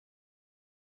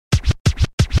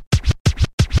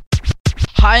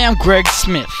Hi, I'm Greg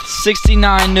Smith,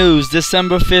 69 News,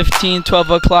 December 15,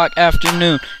 12 o'clock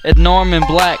afternoon. And Norman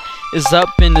Black is up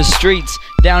in the streets,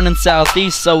 down in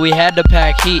Southeast, so we had to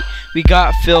pack heat. We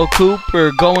got Phil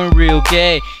Cooper going real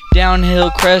gay,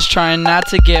 downhill crest trying not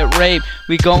to get raped.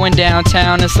 We going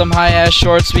downtown in some high-ass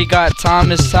shorts. We got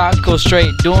Thomas Taco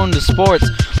straight doing the sports.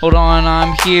 Hold on,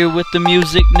 I'm here with the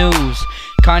music news.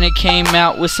 Kanye came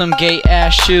out with some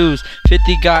gay-ass shoes.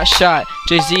 50 got shot,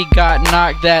 Jay-Z got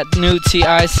knocked. That new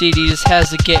T.I. CD just has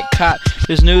to get caught.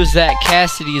 There's news that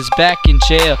Cassidy is back in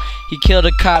jail. He killed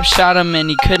a cop, shot him, and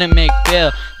he couldn't make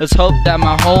bail. Let's hope that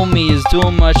my homie is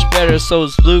doing much better. So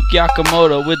is Luke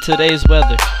Yakamoto with today's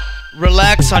weather.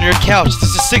 Relax on your couch,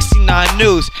 this is 69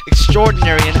 News.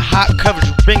 Extraordinary and hot coverage,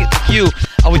 we bring it to you.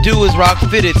 All we do is rock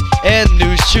fitteds and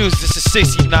new shoes. This is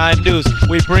 69 News,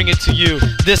 we bring it to you.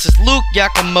 This is Luke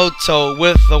Yakamoto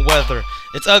with the weather.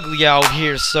 It's ugly out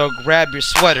here, so grab your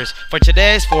sweaters. For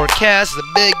today's forecast, it's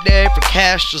a big day for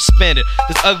cash to spend it.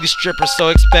 This ugly stripper, so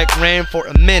expect rain for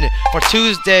a minute. For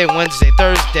Tuesday, Wednesday,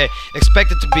 Thursday,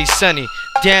 expect it to be sunny.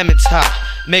 Damn, it's hot.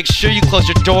 Make sure you close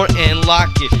your door and lock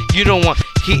it. You don't want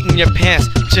heat in your pants,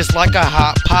 just like a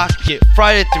hot pocket.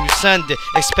 Friday through Sunday,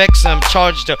 expect some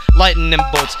charge to lightning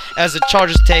bolts as the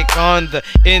Chargers take on the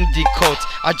Indy Colts.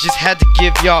 I just had to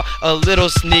give y'all a little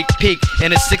sneak peek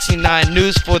in the 69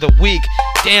 News for the week.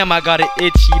 Damn, I got an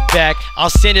itchy back. I'll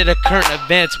send it to current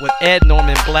events with Ed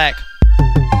Norman Black.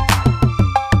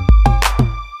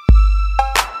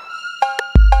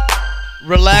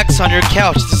 Relax on your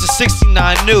couch, this is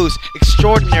 69 News.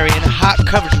 Extraordinary and hot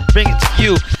coverage, we bring it to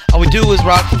you. All we do is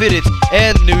rock fitteds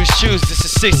and new shoes. This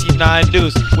is 69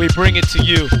 News, we bring it to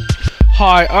you.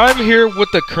 Hi, I'm here with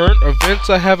the current events.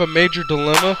 I have a major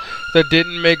dilemma that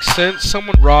didn't make sense.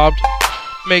 Someone robbed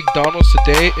McDonald's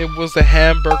today. It was the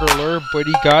hamburger, but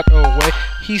he got away.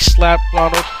 He slapped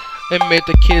Ronald and made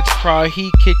the kids cry.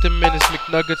 He kicked him in his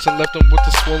McNuggets and left him with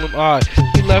a swollen eye.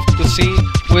 He left the scene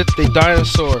with a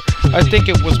dinosaur. I think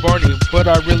it was Barney, but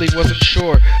I really wasn't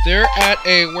sure. They're at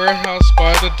a warehouse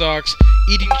by the docks,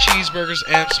 eating cheeseburgers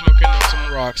and smoking on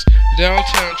some rocks.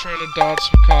 Downtown trying to dodge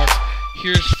some cocks.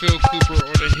 Here's Phil Cooper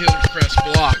on the Hillcrest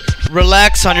block.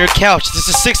 Relax on your couch, this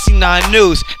is 69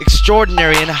 News.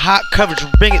 Extraordinary and hot coverage,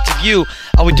 we bring it to you.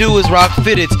 All we do is rock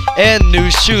fitteds and new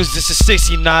shoes. This is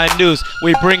 69 News,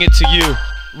 we bring it to you.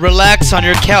 Relax on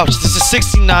your couch, this is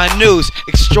 69 News.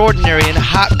 Extraordinary and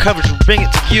hot coverage, we bring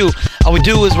it to you. All we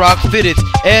do is rock fitteds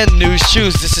and new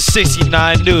shoes. This is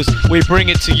 69 News, we bring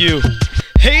it to you.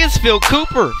 Hey, it's Phil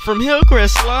Cooper from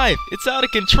Hillcrest Live. It's out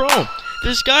of control.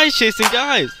 There's guys chasing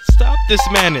guys. Stop this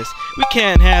madness. We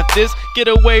can't have this. Get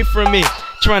away from me.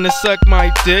 Trying to suck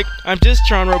my dick. I'm just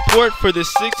trying to report for the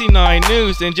 69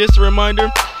 News. And just a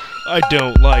reminder, I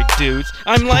don't like dudes.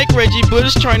 I'm like Reggie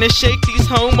Bush trying to shake these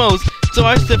homos. So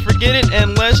I said forget it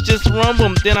and let's just rumble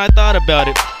 'em. Then I thought about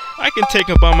it. I can take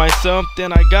 'em by myself.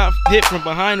 Then I got hit from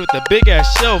behind with a big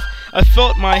ass shelf. I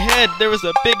felt my head, there was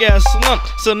a big ass slump.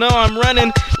 So now I'm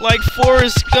running like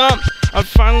Forrest Gump. I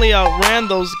finally outran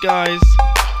those guys.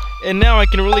 And now I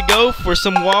can really go for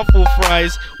some waffle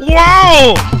fries.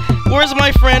 Wow! Where's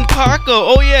my friend Taco?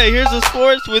 Oh yeah, here's the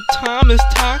sports with Thomas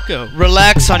Taco.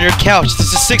 Relax on your couch,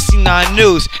 this is 69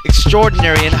 News.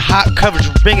 Extraordinary and hot coverage,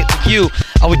 we bring it to you.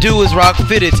 All we do is rock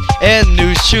fitteds and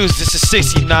new shoes. This is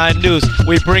 69 News,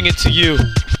 we bring it to you.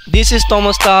 This is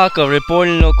Thomas Taco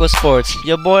reporting local sports.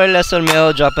 Your boy Lester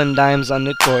Mill dropping dimes on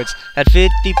the courts. At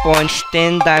 50 points,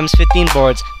 10 dimes, 15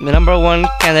 boards. The #1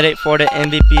 candidate for the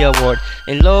MVP award.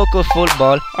 In local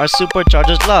football, our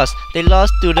Superchargers lost. They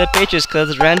lost to the Patriots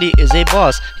cause Randy is a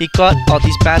boss. He caught all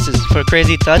these passes for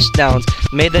crazy touchdowns.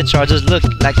 Made the Chargers look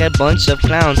like a bunch of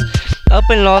clowns. Up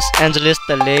in Los Angeles,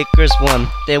 the Lakers won.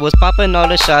 They was popping all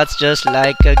the shots just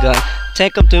like a gun.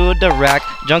 Take 'em to the rack,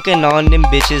 drunken on them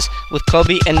bitches. With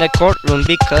Kobe in the courtroom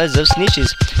because of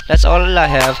snitches. That's all I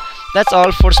have. That's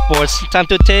all for sports. Time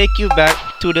to take you back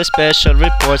to the special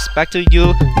reports. Back to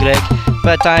you, Greg.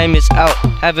 But time is out.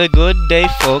 Have a good day,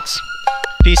 folks.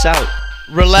 Peace out.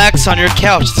 Relax on your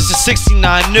couch, this is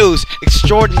 69 News.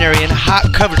 Extraordinary and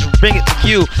hot coverage, we bring it to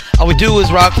you. All we do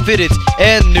is rock fitteds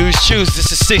and new shoes.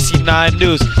 This is 69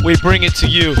 News, we bring it to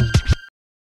you.